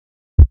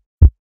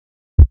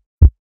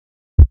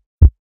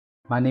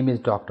My name is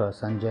Dr.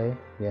 Sanjay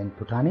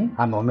Phutane.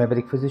 I'm a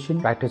homeopathic physician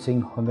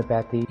practicing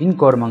homeopathy in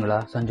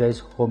Koramangala,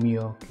 Sanjay's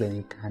Homeo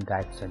Clinic and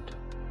Diet Center.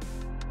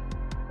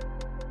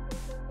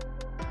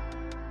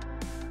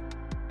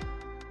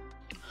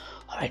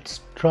 Alright,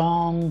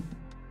 strong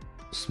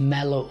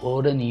smell or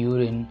odor in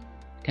urine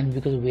can be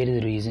because of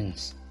various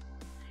reasons.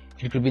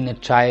 It could be in a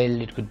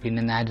child, it could be in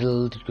an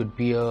adult, it could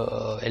be a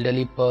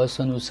elderly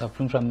person who's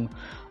suffering from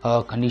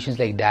conditions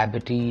like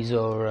diabetes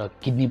or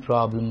kidney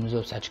problems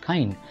of such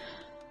kind.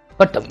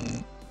 But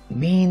the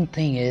main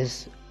thing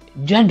is,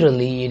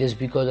 generally it is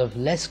because of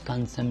less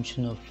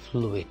consumption of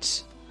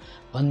fluids.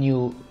 When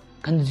you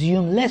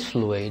consume less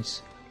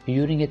fluids, your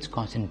urine gets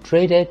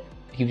concentrated,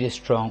 it gives you a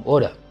strong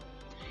odor.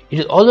 It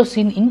is also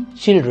seen in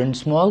children,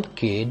 small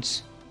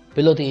kids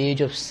below the age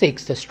of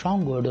 6. The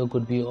strong odor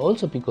could be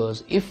also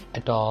because, if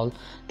at all,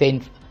 they're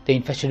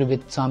infested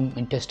with some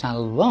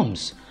intestinal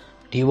worms.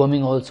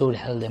 Deworming also would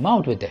help them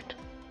out with it.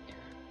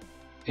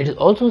 It is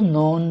also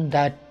known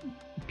that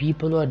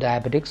people who are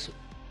diabetics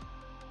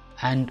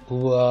and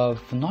who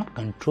have not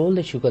controlled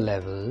the sugar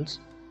levels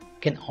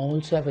can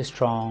also have a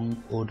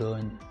strong odor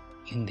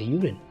in the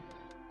urine.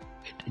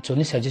 It's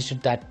only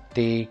suggested that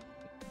they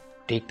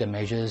take the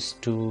measures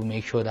to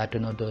make sure that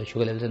the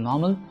sugar levels are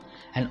normal,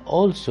 and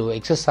also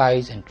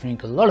exercise and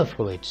drink a lot of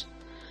fluids.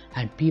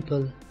 And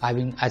people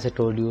having, as I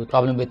told you,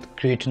 problem with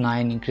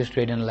creatinine, increased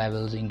creatinine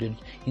levels,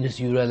 increased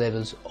urea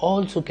levels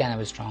also can have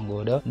a strong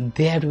odor.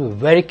 They have to be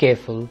very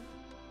careful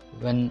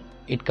when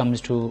it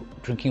comes to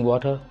drinking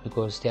water,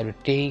 because they have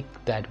to take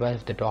the advice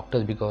of the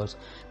doctors, because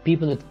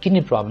people with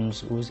kidney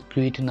problems whose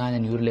creatinine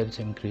and urea levels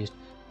have increased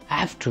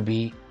have to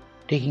be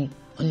taking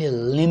only a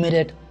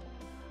limited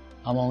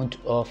amount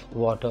of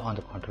water on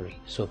the contrary.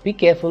 So be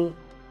careful.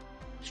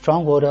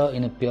 Strong odor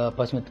in a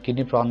person with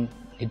kidney problem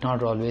did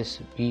not always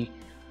be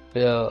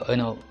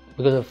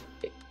because of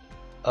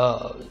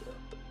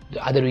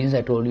the other reasons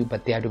I told you,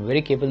 but they have to be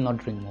very careful not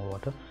to drink more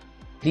water.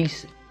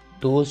 Please,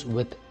 those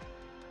with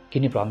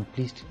kidney problem,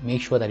 please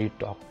make sure that you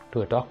talk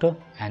to a doctor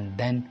and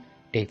then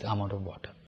take the amount of water.